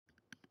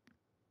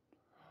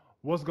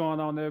What's going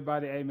on,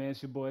 everybody? Hey, man,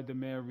 it's your boy, the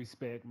man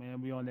Respect,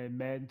 man. We on that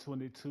Madden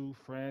 22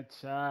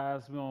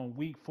 franchise. We on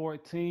week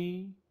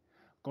 14,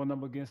 going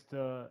up against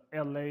the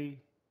LA.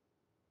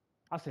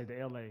 I said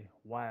the LA.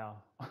 Wow,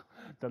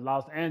 the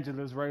Los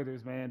Angeles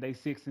Raiders, man. They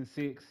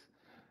 6-6.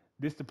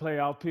 This the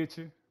playoff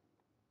picture.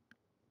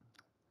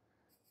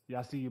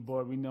 Y'all see your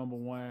boy. We number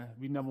one.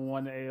 We number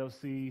one in the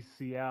AFC.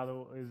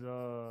 Seattle is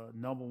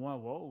number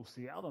one. Whoa,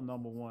 Seattle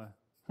number one.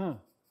 Huh.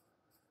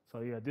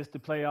 So yeah, this the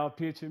playoff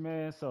picture,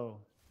 man. So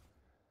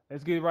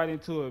let's get right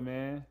into it,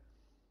 man.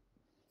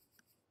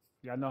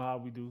 Y'all know how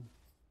we do.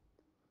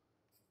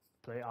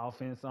 Play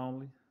offense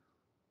only.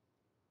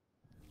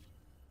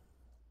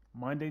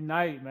 Monday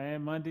night,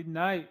 man. Monday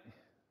night.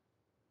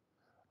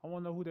 I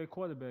want to know who that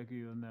quarterback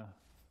is now.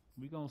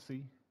 We gonna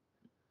see.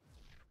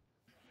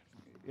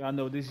 Y'all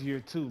know this year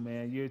two,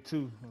 man. Year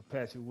two of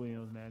Patrick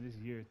Williams, man. This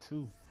year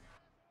two.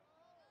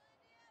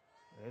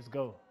 Let's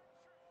go.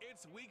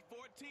 It's week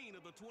 14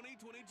 of the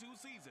 2022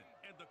 season,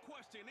 and the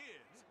question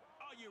is,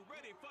 are you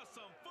ready for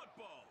some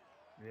football?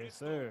 Yes, It's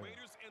the sir.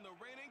 Raiders and the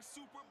reigning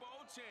Super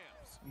Bowl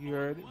champs You on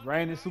heard it. Monday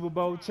Reigning Night Super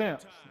Bowl Prime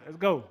champs. Time. Let's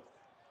go.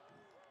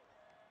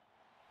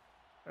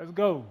 Let's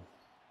go.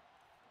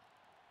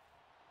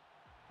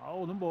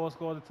 Oh, them boys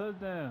scored a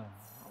touchdown. I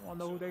want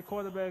to know who that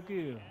quarterback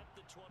is. At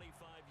the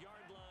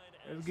 25-yard line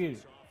Let's as get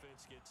this it.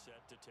 offense gets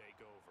set to take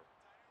over.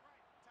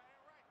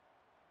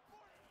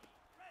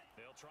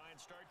 They'll try and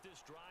start this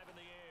drive in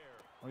the air.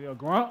 Oh, yeah,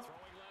 Grunt.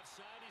 Throwing left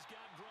side, he's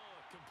got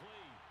Gronk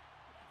complete.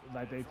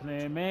 Like they And from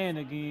playing 25, man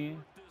they again.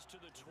 work this to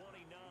the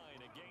 29,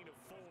 a gain of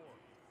 4.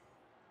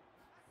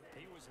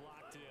 He was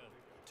locked in.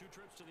 2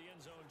 trips to the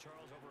end zone,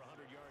 Charles, over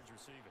 100 yards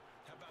receiving.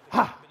 How about the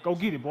Ha! Go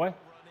combination get it, of boy.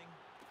 running,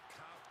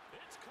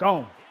 It's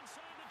Gone. caught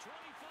inside the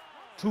 25.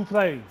 2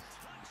 plays.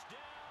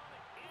 Touchdown,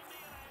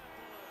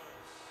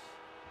 Indianapolis.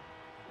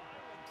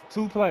 Byron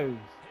 2 Pruitt, plays.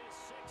 his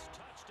 6th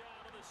touchdown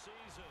of the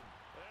season.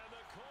 And the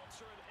Colts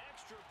are an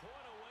extra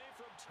point away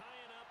from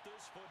tying up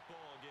this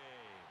football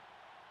game.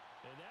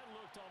 And that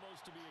looked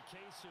almost to be a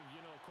case of,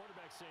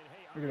 quarterback saying,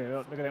 hey, I'm Look at that. going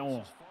to Look at that throw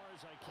arm. this as far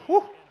as I can.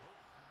 Whew.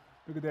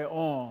 And Look at that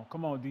arm.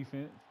 Come on,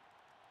 defense.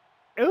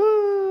 the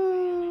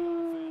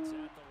Ooh. offense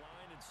at the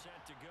line and set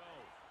to go.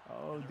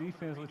 Oh, And they're hoping to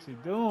defense, what redo you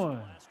their efforts on doing?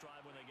 the last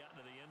drive when they got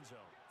into the end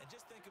zone. And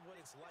just think of what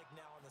it's like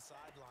now on the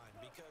sideline,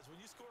 because when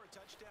you score a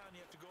touchdown, you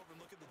have to go over and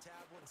look at the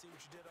tablet and see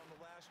what you did on the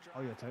last drive.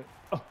 Oh, yeah, take.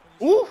 When Oh.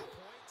 you Ooh. score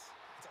points,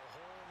 it's a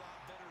whole lot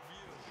better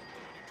view than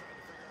when you're trying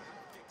to figure out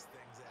how to fix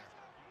things there.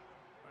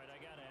 All right, I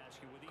got to ask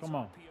you, with these Come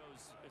on.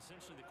 RPOs,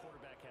 essentially the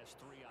quarterback has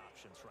 3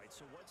 options, right?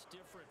 So what's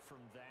different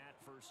from that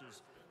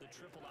versus the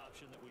triple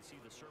option that we see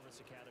the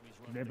service academies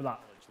run They at the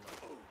block. college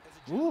level? As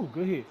a Ooh, general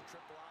good rule, hit. the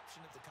triple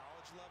option at the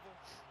college level,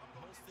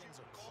 most things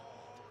are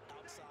called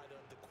outside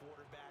of the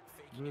quarterback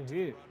faking Good it to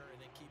hit. the runner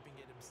and then keeping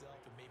it himself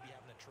and maybe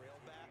having a trail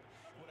back.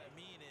 What I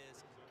mean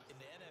is, in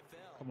the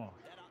NFL, Come on.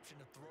 that option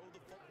to throw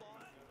the football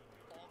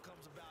all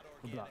comes about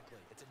Good block.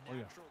 organically. It's a Oh,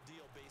 yeah. natural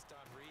deal based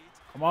on reads.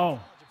 Come on.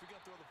 In college, if you're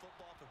going to throw the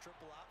football for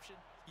triple option,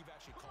 you've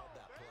actually called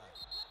that play.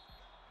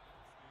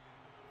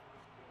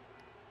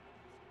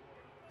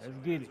 Let's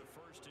get it. It's a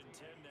 1st and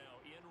 10 now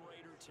in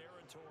Raider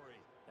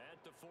territory at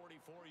the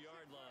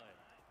 44-yard line.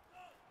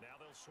 Now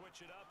they'll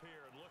switch it up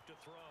here and look to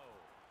throw.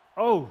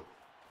 Oh.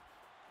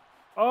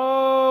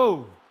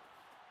 Oh.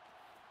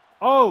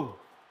 Oh.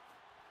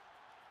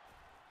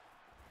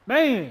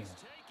 Man. He's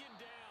taken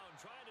down,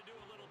 trying to do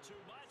a little too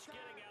much,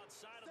 getting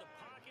outside of the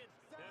pocket,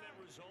 and it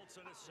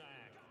results in a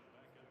sack.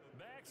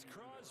 Max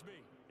Crosby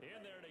in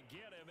there to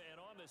get him,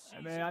 and on the Hey,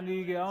 season, man, I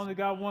now only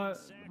has got 9 one.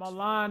 sacks. My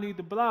line need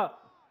to block.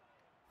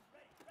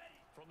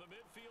 From the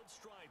midfield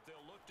stripe,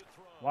 they'll look to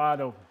throw.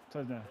 Wide open.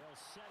 Touchdown. They'll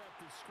set up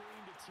the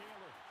screen to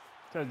Taylor.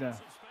 Touchdown.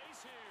 Some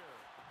space here.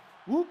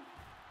 Whoop. And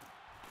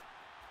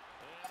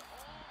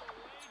all the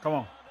way Come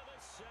on. down to the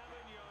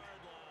 7-yard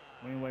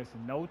line. We ain't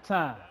wasting no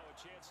time. Now a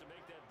chance to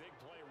make that big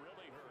play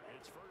really hurt.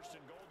 It's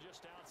 1st and goal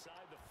just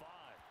outside the 5.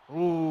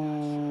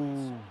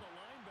 Ooh. Saw the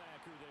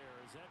linebacker there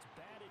as that's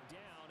batted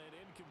down and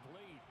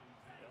incomplete.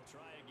 They'll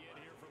try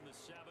again here from the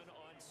 7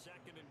 on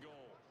 2nd and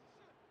goal.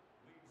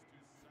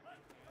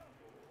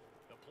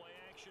 The play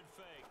action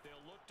fake.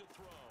 They'll look to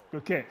throw.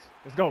 Good catch.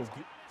 Let's go. Got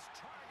his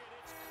target.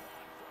 It's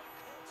caught for a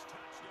Colts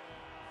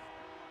touchdown.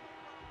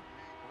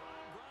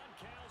 Ron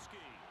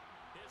Gronkowski,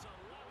 his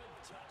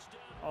 11th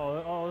touchdown.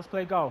 Oh, let's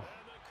play golf. And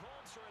the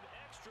Colts are an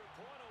extra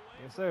point away.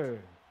 Yes, sir.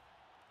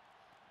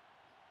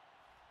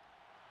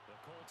 The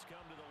Colts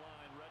come to the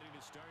line ready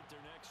to start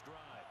their next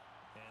drive.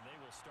 And they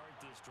will start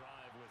this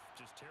drive with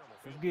just terrible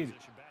Let's field get it.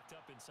 position backed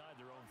up inside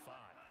their own 5.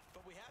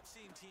 But we have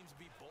seen teams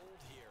be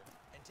bold here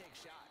and take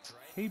shots,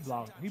 right? He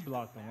blocked Sometimes you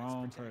go the max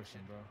wrong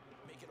protection, person, bro.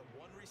 Make it a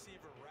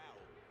one-receiver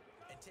route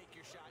and take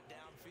your shot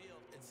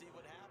downfield and see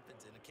what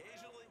happens. And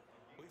occasionally,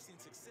 we've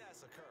seen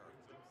success occur.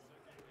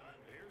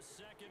 Here's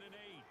 2nd and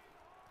 8.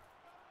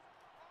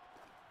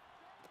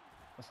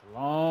 That's a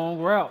long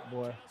route,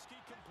 boy.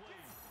 Gronkowski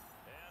complete.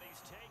 And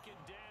he's taken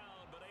down,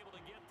 but able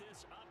to get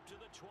this up to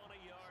the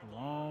 20-yard line.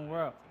 Long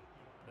route.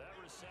 That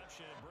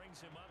reception brings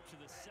him up to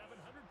the 700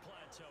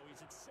 plateau. He's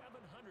at 700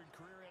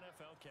 career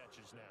NFL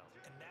catches now.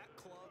 And that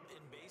club in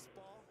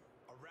baseball,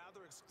 a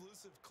rather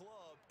exclusive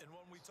club, and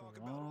one we talk a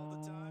about all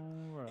the time.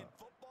 long route. In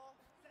football,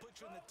 puts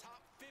you in the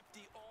top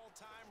 50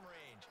 all-time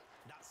range.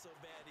 Not so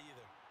bad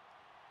either.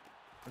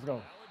 Let's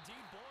go. Now a deep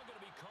ball going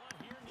to be caught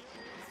here near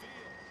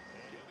midfield.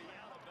 And he'll be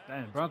out of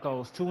Dang, bounds.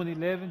 Broncos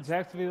 2-11,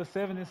 Jacksonville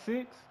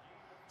 7-6.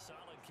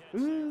 Solid catch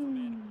there from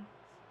Eddie.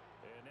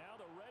 And now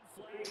the red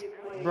flag.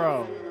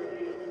 Bro,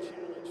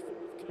 Challenge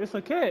forthcoming. it's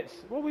a catch.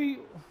 What we?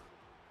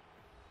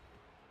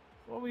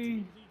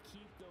 Did he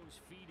keep those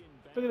feet in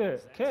bounds? Look at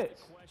that That's catch.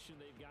 the question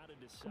they've got to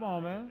decide. Come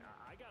on, man.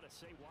 I got to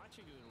say,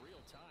 watching it in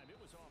real time, it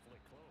was awfully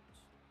close.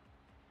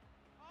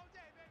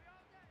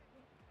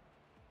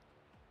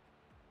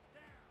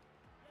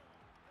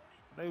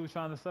 They was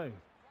trying to say.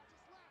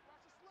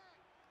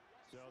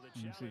 So the Let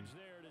me see. challenge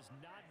there does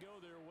not go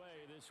their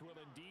way. This will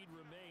indeed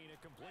remain a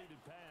completed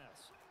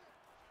pass.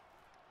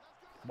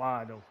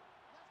 Wide though.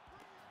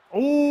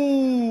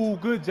 Oh,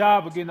 good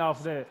job of getting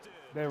off that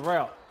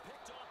route.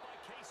 Picked off by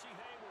Casey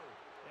Hayward.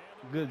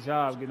 And the Good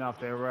job getting off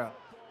that route.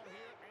 football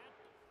here at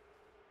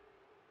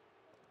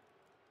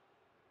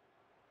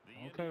the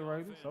Okay, Indy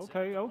Raiders. offense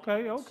Okay, at the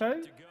okay, line, set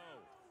okay. to go.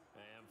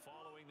 And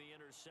following the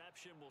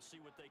interception, we'll see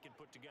what they can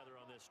put together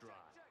on this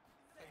drive.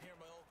 I hear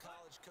my old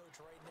college coach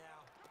right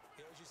now.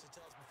 He always used to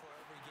tell us before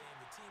every game,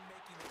 the team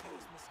making the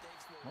fewest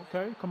mistakes will win.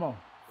 Okay, come on.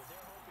 What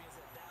they're hoping is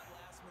that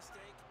last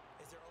mistake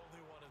is their only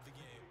one of the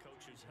game.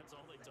 Coaches, that's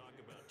all they talk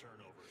about,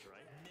 turnovers,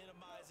 right?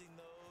 Minimizing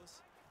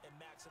those and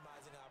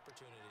maximizing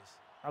opportunities.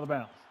 Out of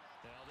bounds.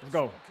 Now Let's this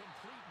go. one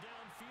complete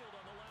downfield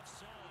on the left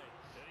side.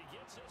 And he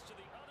gets us to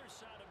the other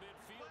side of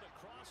midfield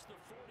across the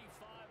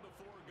 45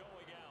 before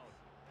going out.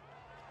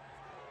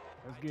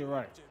 Let's I get do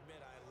right. have to admit,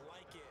 I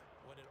like it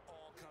when it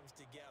all comes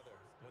together.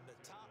 When the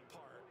top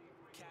part,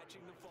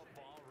 catching the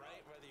football,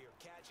 right, whether you're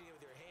catching it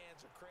with your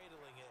hands or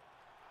cradling it,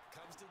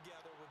 comes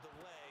together with the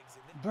legs.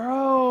 And then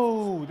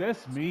Bro,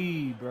 that's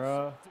me,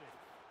 bro.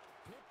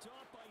 Picked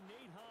off by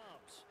Nate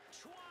Hobbs.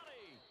 20.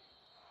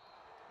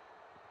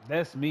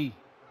 That's me.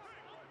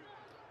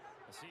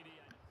 A CD.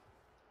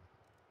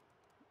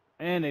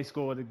 And they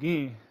scored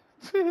again.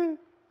 So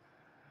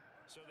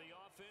the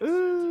offense set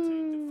to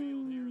take the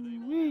field here. They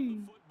will have Ooh-wee.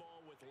 the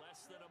football with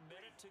less than a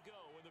minute to go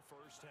in the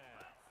first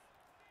half.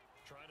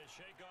 Trying to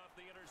shake off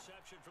the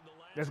interception from the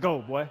last Let's go,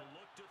 drive. boy.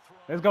 Look to throw.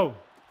 Let's go.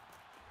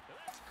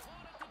 That's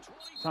caught at the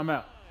 25. Time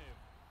out.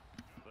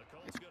 The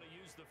Colts going to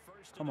use the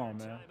first Come of on,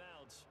 their man.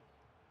 timeouts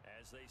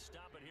as they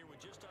stop it here with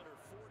just under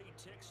 40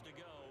 ticks to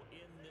go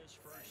in this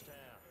first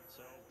half.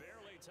 So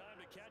barely time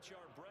to catch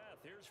our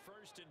breath. Here's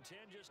 1st and 10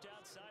 just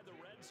outside the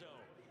red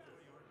zone.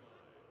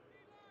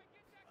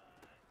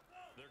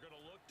 They're going to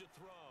look to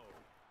throw.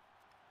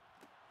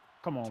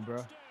 Come on, bro.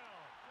 Touchdown.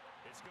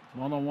 It's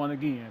complete. One-on-one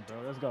again, bro.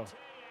 Let's go. Adams.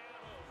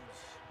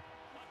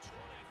 A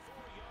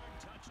 24-yard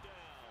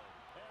touchdown.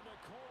 And the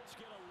Colts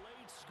get a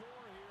late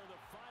score here in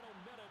the final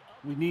minute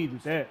of We the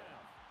needed first that.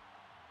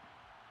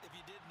 half. if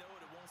you didn't know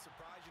it, it won't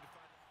surprise you to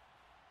find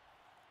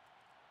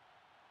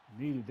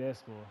Needed that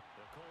score.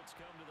 The Colts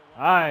come to the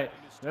line All right,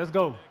 ready to start let's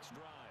go. the next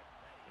drive.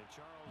 And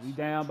Charles, We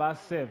down by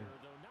trouble 7. here,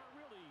 though not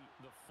really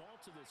the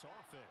fault of this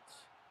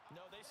offense.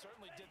 No, they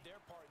certainly did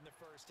their part in the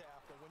first half.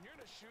 But when you're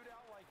in a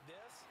shootout like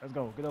this, Let's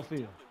go. Get you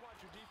upfield. definitely want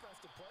your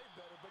defense to play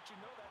better, but you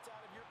know that's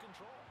out of your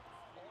control.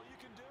 All you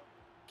can do,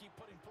 keep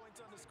putting points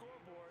on the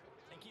scoreboard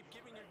and keep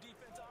giving your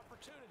defense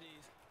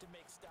opportunities to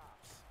make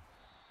stops.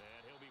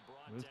 And he'll be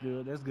brought That's down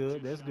good. That's good.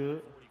 just That's shy of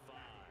good.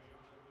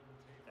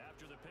 45.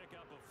 After the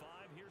pickup of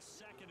 5, here's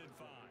 2nd and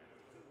 5.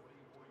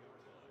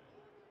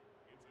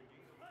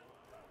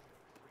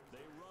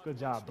 They run Good once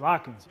job more.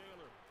 blocking.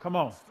 Taylor Come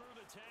on. through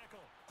the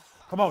tackle.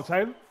 Come on,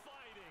 Taylor.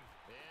 Fighting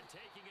and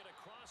taking it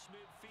across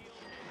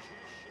midfield and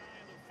just shy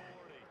of the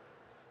 40.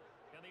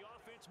 And the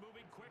offense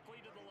moving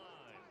quickly to the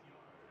line.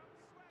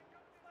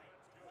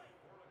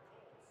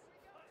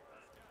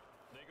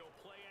 They go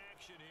play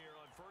action here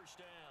on 1st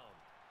down.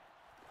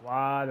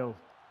 Wide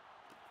open.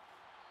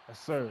 Yes,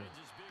 sir. Finds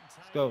his big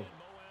tight go. end,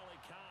 Mo Alley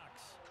Cox.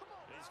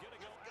 He's going to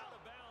go out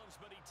of bounds,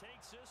 but he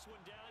takes this one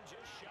down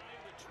just shy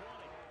of the 20.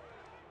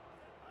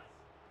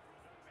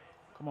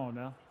 Come on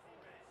now.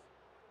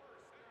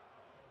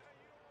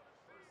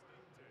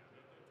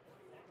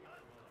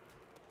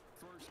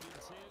 1st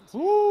and 10.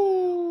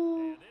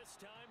 Woo! And this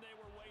time they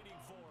were waiting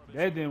for him.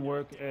 That didn't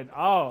work at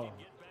all.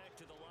 Get back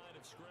to the line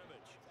of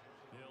scrimmage.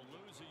 They'll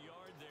lose a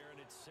yard there, and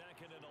it's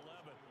 2nd and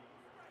 11.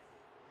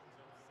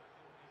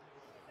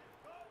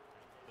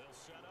 They'll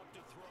set up to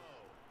throw.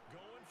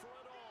 Going for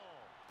it all.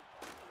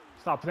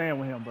 Stop playing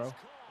with him, bro. Caught.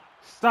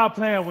 Stop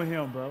playing with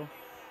him, bro.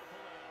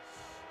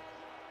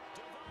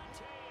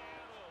 Devontae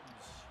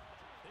Adams.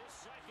 His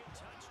 2nd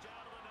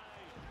touchdown of the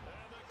night.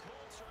 And the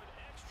Colts are an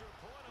extra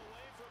point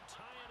away from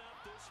tying up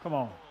this Come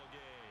on. football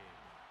game.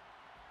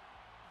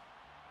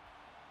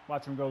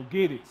 Watch him go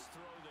get it. Nice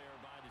throw there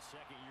by the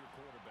 2nd-year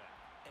quarterback.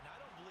 And I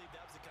don't believe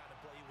that was the kind of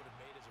play he would have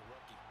made as a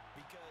rookie.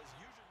 Because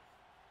usually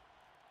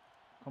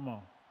Come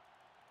on.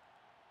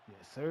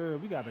 Yes, sir.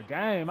 We got a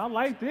game. I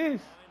like this.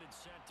 Line and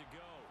set to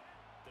go.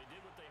 They did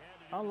what they had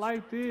to do I to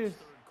like start this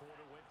this. 3rd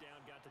quarter. Went down,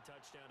 got the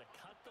touchdown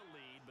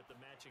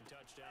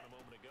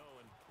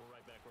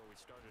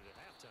started at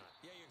halftime.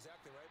 Yeah, you're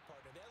exactly right,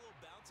 partner. They had a little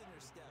bounce in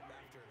their step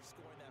after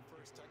scoring that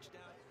first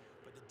touchdown,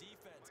 but the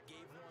defense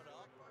gave one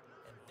up,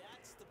 and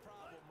that's the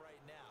problem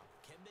right now.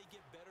 Can they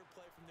get better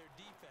play from their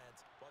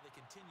defense while they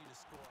continue to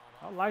score on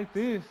I offense? like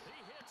this.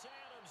 He hits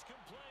Adams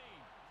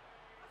complete.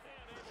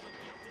 And able to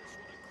get this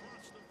one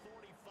across the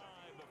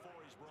 45 before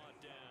he's brought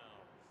down.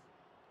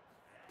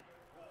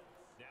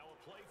 Now a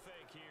play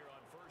fake here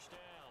on first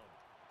down.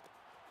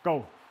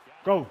 Go.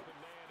 Go.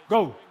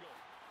 Go.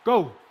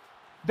 Go.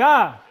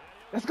 Die.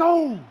 And Let's he'll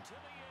go. get it to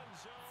the end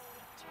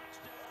zone.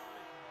 Touchdown,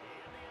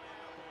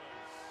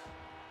 Indianapolis.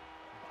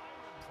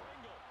 Byron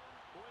Pringle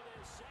with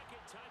his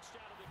second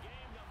touchdown of the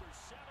game, number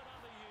 7 on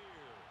the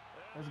year.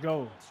 And Let's the go.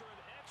 Colts are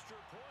an extra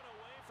point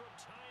away from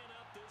tying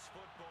up this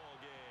football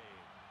game.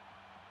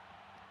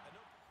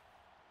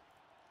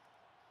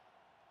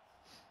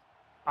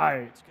 All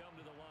right. It's come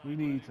to the line, We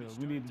ready need to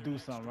start their do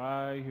next something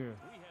drive. right here.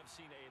 We have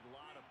seen a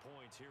lot of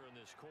points here in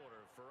this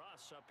quarter. For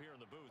us up here in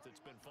the booth, it's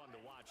been fun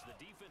to watch. The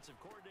defensive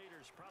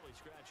coordinators probably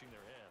scratching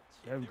their heads.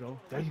 There we go.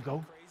 There you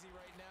go. Crazy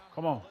right now.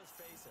 Come on. Let's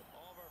face it,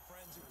 all of our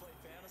friends who play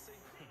fantasy,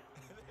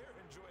 they're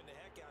enjoying the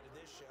heck out of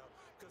this show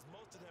because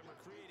most of them are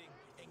creating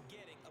and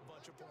getting a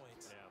bunch of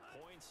points. Yeah,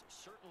 points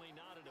certainly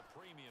not at a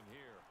premium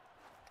here.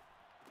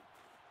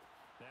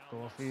 Now Go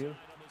left upfield.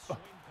 side on the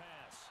swing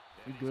pass.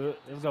 And We he's good.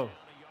 got Let's this go.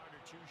 down a yard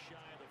or two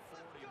shy of the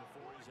 40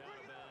 before he's out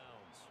of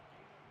bounds.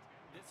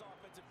 This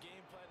offensive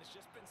game plan has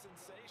just been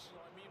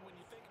sensational. I mean, when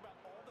you think about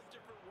all the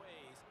different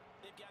ways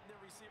they've gotten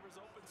their receivers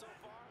open so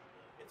far,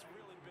 it's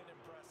really been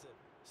impressive.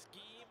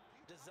 Scheme,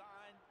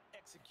 design,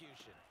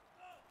 execution.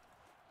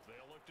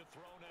 They'll look to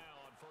throw now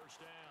on first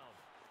down.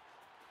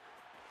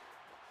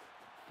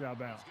 Get out of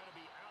bounds. He's going to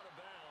be out of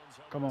bounds.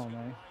 Come on, It's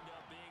man. gonna wind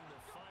up being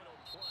the final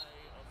play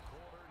of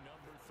quarter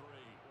number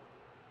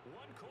 3.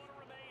 1 quarter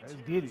remains. Let's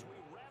here get as it. we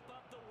wrap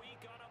up the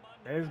week on a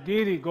Monday Let's night.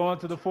 get it. Going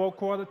to the fourth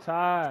quarter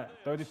tied.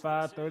 This is the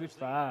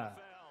 35-35.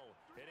 NFL,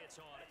 and it's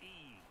on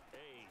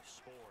EA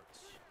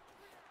Sports.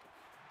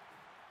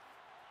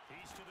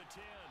 He's to the 10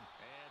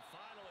 and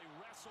finally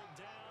wrestled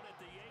down at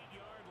the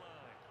 8-yard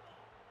line.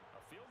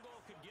 A field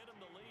goal could get him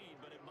the lead,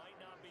 but it might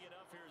not be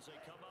enough here as they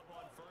come up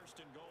on first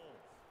and goal.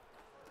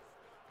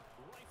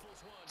 Rifles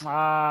one.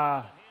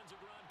 Ah. In the hands of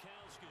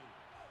Gronkowski.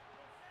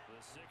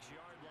 The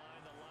 6-yard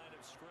line, the line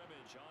of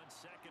scrimmage on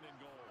second and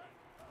goal.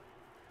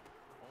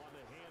 On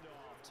the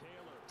handoff,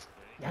 Taylor.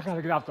 Y'all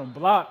gotta get off them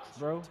blocks,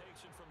 bro.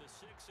 Takes it from the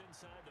 6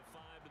 inside the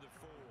 5 to the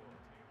 4.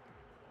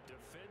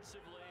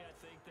 Defensively, I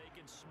think they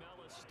can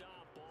smell a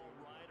stop. Ball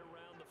right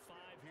around the 5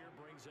 here,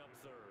 brings up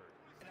third.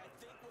 And I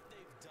think what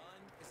they've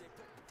done is they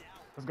put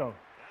doubt. Let's go.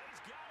 And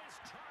he's got his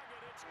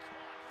target. It's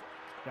caught for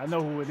a Y'all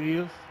know who it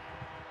is.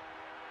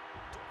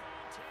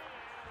 Devontae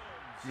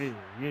Adams. Yeah,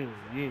 yeah,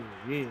 yeah,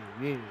 yeah,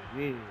 yeah,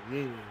 yeah,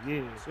 yeah,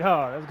 yeah.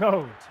 Yeah, let's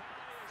go.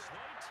 Ties,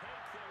 they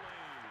take the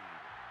lead.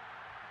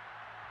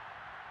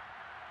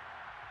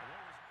 And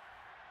that was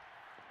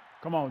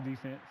Come on,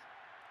 defense.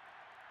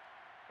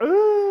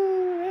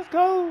 Ooh, let's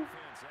go.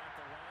 defense at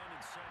the line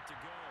and set to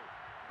go.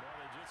 Well,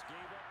 they just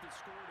gave up the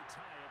score to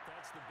tie it.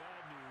 That's the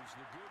bad news.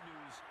 The good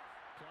news,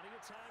 plenty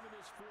of time in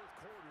this fourth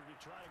quarter to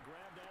try and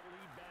grab that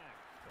lead back.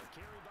 A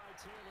carry by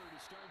Taylor to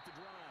start the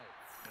drive.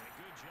 And a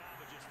good job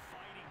of just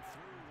fighting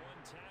through one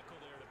tackle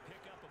there to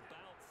pick up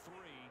about 3.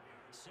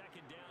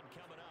 Second down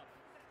coming up.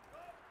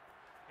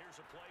 Here's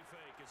a play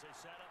fake as they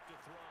set up to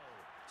throw.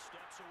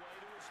 Steps away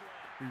to his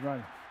left. We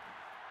running.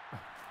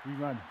 We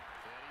running.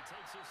 And he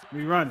takes this up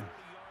We to running. the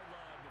 40-yard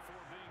line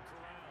before being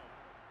corralled.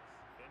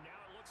 And now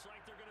it looks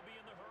like they're going to be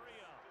in the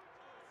hurry-up.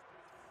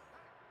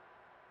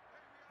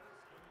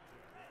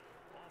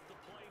 Off the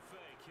play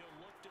fake, he'll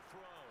look to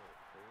throw.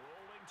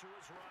 Rolling to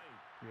his right.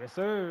 Yes,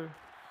 sir.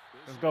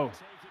 This Let's is go.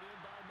 taken in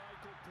by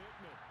Michael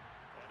Pittman.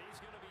 And he's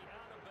going to be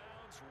out of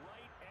bounds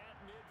right at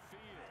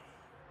midfield.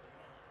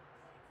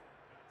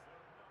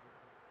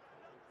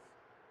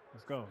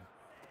 Let's go.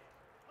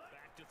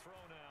 Back to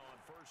throw now on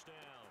first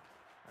down.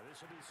 And this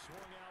will be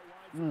swung out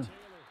wide for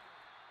Taylor.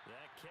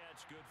 That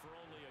catch good for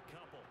only a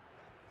couple.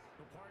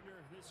 Well, partner,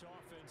 this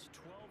offense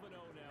 12-0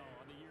 now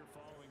on the year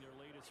following their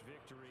latest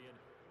victory. And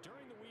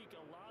during the week,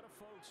 a lot of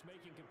folks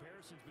making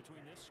comparisons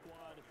between this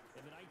squad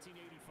and the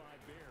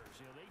 1985 Bears.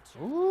 You know, they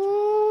took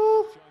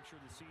Ooh. the juncture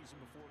of the season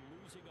before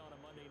losing on a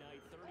Monday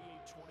night,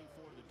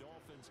 38-24 to the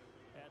Dolphins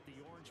at the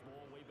Orange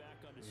Bowl way back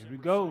on Here December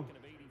we go. 2nd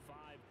of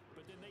 85.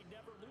 But then they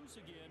never lose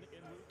again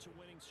en route to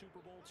winning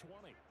Super Bowl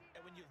 20.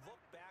 And when you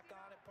look back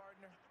on it,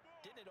 partner,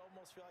 didn't it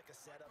almost feel like a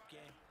setup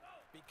game?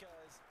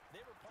 Because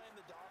they were playing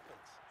the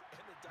Dolphins.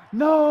 And the Dolphins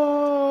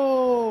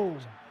No.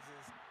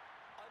 franchise's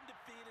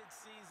undefeated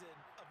season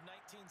of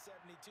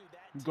 1972.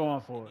 That We team, going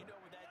for and it. you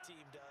know what that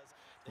team does.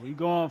 We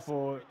going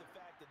for it. The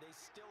fact that they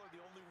still are the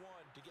only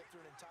one to get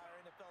through an entire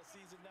NFL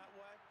season that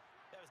way.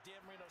 That was Dan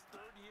Marino's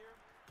 3rd year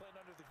playing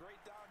under the great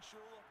Don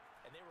Shula,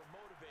 and they were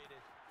motivated.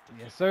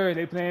 Yes, sir.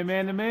 They playing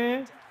man to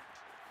man. And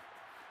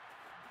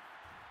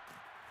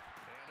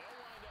they'll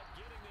wind up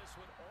getting this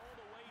one all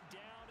the way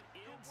down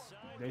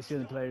inside. They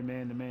shouldn't play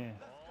man to man.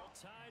 All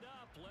tied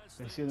up. Less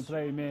They than shouldn't 2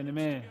 play man to minutes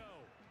man.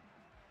 go.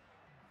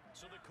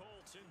 So the Colts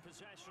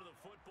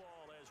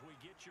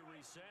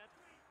set.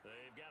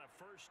 They've got a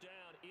first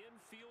down in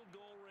field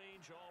goal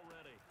range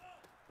already.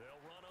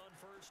 They'll run on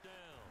first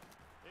down.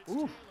 It's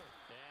Oof. Taylor,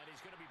 and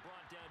he's going to be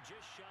brought down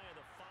just shy of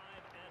the 5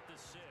 at the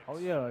 6. Oh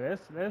yeah,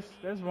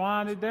 let's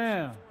wind it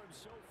down.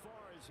 So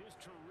far as his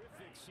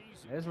terrific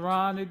season. Let's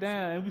wind it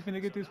down. And we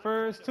finna get this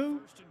first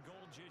too. First and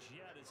goal just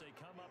yet as they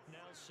come up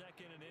now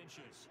 2nd and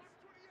inches.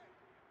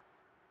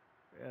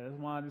 Yeah, let's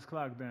wind this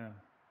clock down.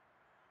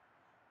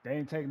 They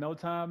ain't take no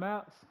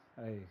timeouts.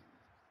 Hey,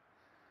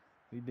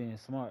 we being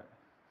smart.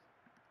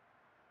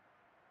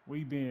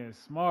 We being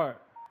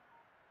smart.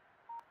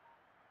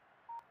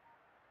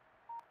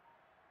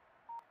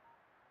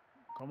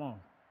 Come on.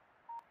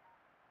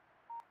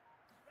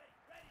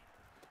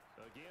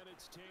 Again,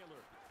 it's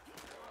Taylor.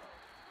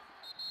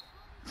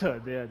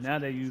 There, now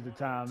they use the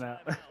timeout.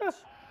 And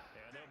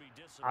they'll be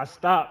I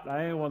stopped.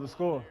 I ain't want to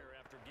score.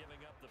 after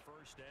giving up the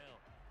first down.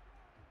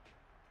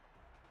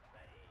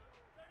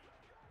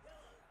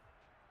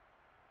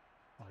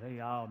 Oh, they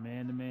all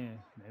man to man.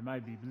 They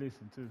might be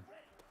blitzing too.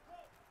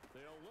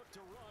 They'll look to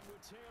run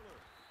with Taylor.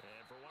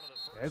 And for one of the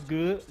first That's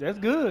good. That's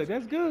good.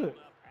 That's good.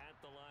 at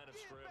the line of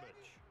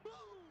scrimmage.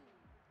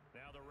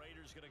 Now the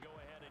Raiders going to go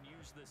ahead and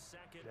use the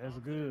second That's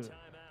of their good.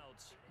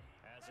 timeouts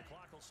as the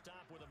clock will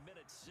stop with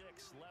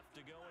 1:06 left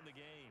to go in the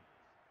game.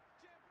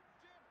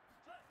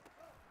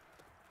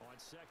 On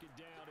second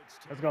down, it's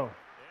Taylor. Let's go. And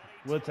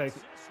he We'll take takes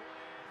it. this one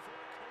in for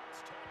a Colts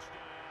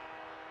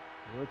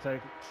touchdown. We'll take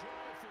it.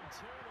 Jonathan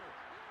Taylor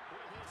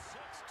with his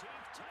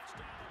 16th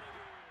touchdown of the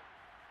year.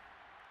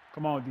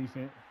 Come on,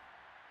 defense.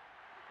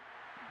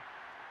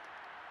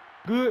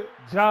 Good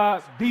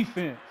job,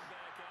 defense.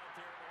 Back out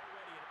there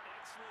already in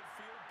excellent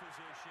field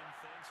position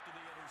thanks to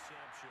the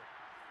interception.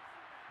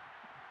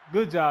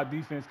 Good job,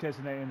 defense,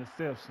 catching that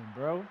interception,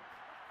 bro.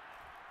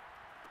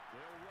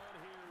 They'll run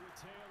here with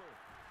Taylor.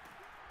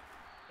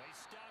 They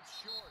stop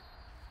short.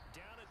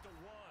 Down at the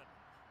 1.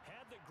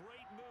 Had the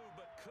great move,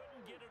 but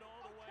couldn't get it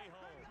all the way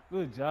home.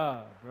 Good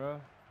job,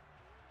 bro.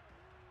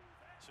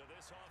 So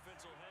this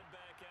offense will head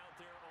back out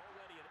there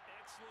already in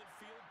excellent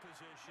field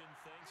position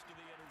thanks to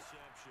the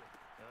interception.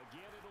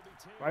 Again, it'll be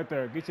Taylor. Right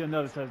there. Get you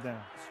another touchdown.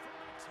 For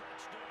a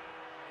touchdown.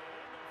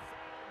 And in the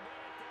final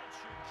minute, that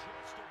should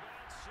just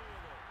about seal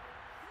it.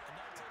 And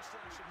that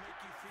touchdown should make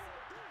you feel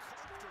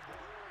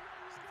comfortable.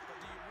 But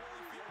do you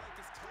really feel like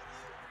it's totally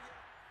over yet?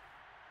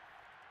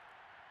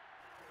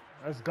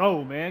 Let's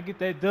go, man. Get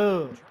that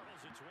dub.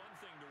 Charles, it's one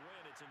thing to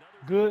win. It's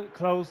another Good,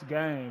 close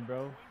game,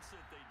 bro. points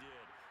that they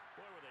did.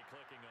 Boy, were they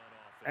clicking on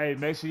offense. Hey,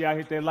 make sure y'all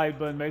hit that like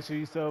button. Make sure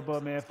you sub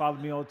up, man. Follow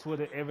me on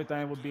Twitter.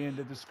 Everything will be in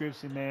the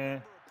description,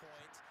 man.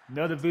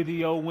 Another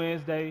video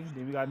Wednesday.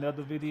 Then we got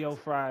another video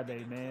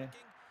Friday, man.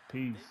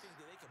 Peace.